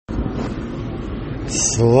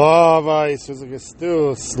Slava Isusu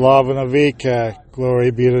Christu, Slava Navika, glory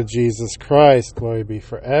be to Jesus Christ, glory be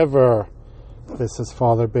forever. This is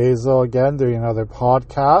Father Basil again doing another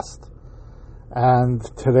podcast, and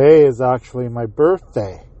today is actually my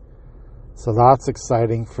birthday, so that's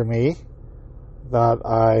exciting for me, that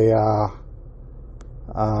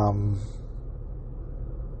I'm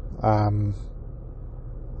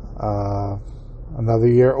another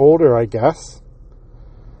year older, I guess.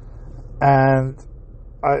 And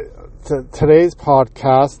today's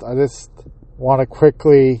podcast, I just want to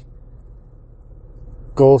quickly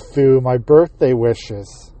go through my birthday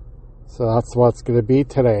wishes. So that's what's going to be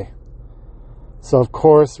today. So of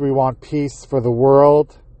course we want peace for the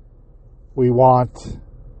world. We want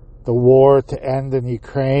the war to end in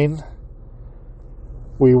Ukraine.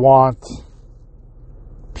 We want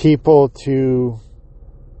people to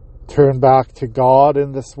turn back to God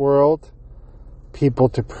in this world. People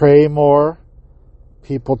to pray more,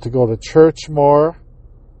 people to go to church more,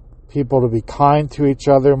 people to be kind to each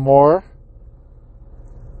other more.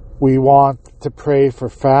 We want to pray for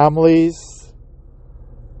families,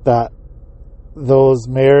 that those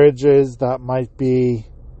marriages that might be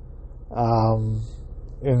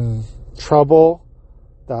in trouble,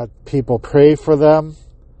 that people pray for them.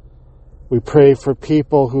 We pray for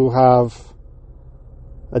people who have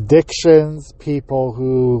addictions, people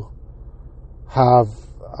who have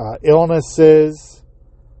illnesses,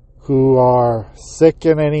 who are sick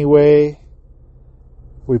in any way.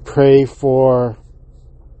 We pray for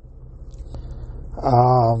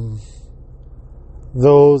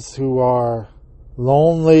those who are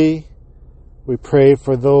lonely. We pray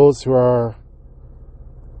for those who are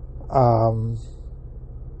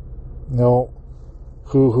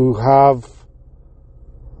who have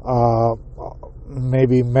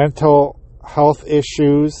maybe mental health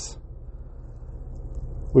issues.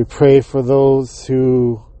 We pray for those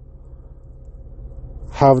who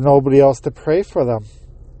have nobody else to pray for them.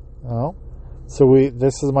 So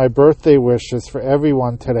this is my birthday wishes for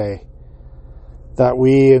everyone today, that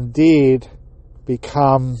we indeed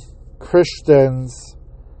become Christians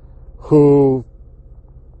who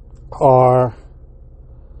are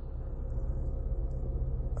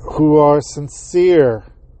sincere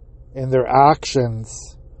in their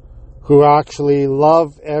actions, who actually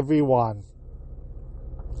love everyone,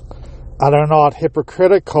 and are not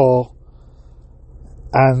hypocritical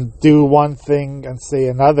and do one thing and say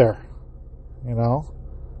another,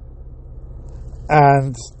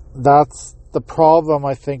 And that's the problem,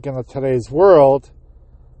 I think, in today's world,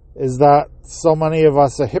 is that so many of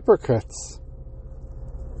us are hypocrites.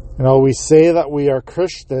 We say that we are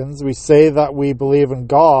Christians, we say that we believe in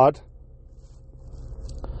God,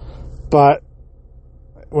 but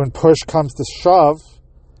when push comes to shove,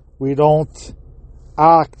 we don't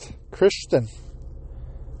act Christian.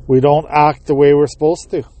 We don't act the way we're supposed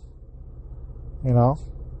to.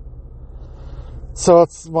 So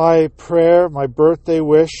it's my prayer, my birthday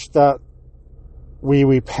wish, that we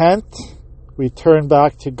repent, we turn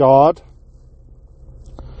back to God,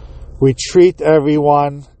 we treat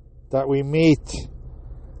everyone that we meet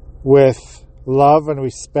with love and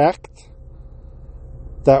respect,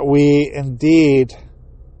 that we indeed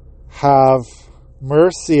have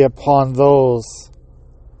mercy upon those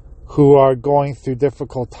who are going through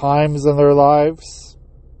difficult times in their lives,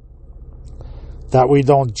 that we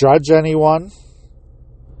don't judge anyone,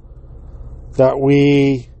 that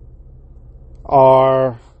we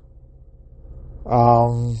are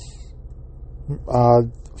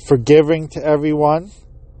forgiving to everyone,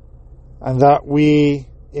 and that we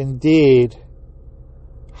indeed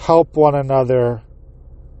help one another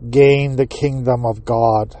gain the kingdom of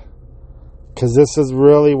God, because this is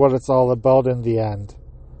really what it's all about in the end.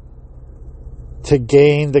 To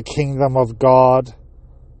gain the kingdom of God,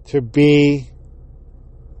 to be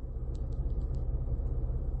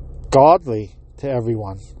godly to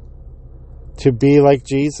everyone, to be like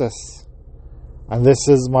Jesus. And this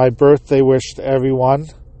is my birthday wish to everyone,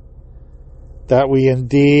 that we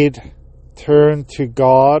indeed turn to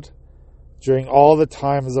God during all the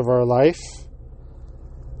times of our life,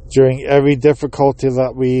 during every difficulty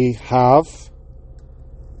that we have,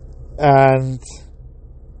 and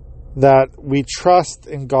that we trust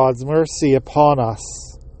in God's mercy upon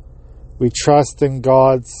us. We trust in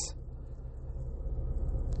God's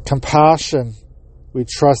compassion. We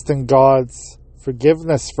trust in God's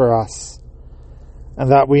forgiveness for us.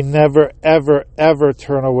 And that we never, ever, ever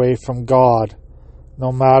turn away from God,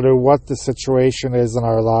 no matter what the situation is in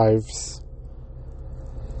our lives.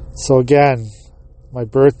 So again, my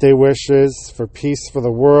birthday wishes for peace for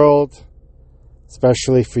the world,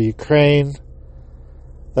 especially for Ukraine,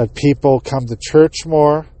 that people come to church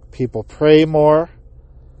more, people pray more,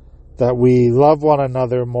 that we love one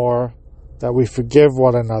another more, that we forgive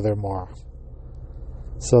one another more.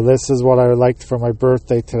 So this is what I liked for my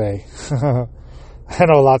birthday today. I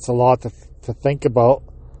know that's a lot to think about,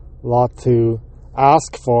 a lot to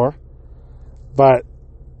ask for, but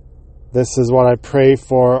this is what I pray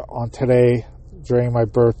for on today during my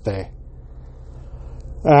birthday.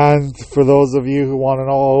 And for those of you who want to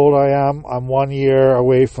know how old I am, I'm 1 year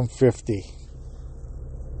away from 50.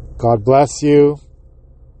 God bless you.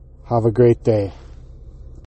 Have a great day.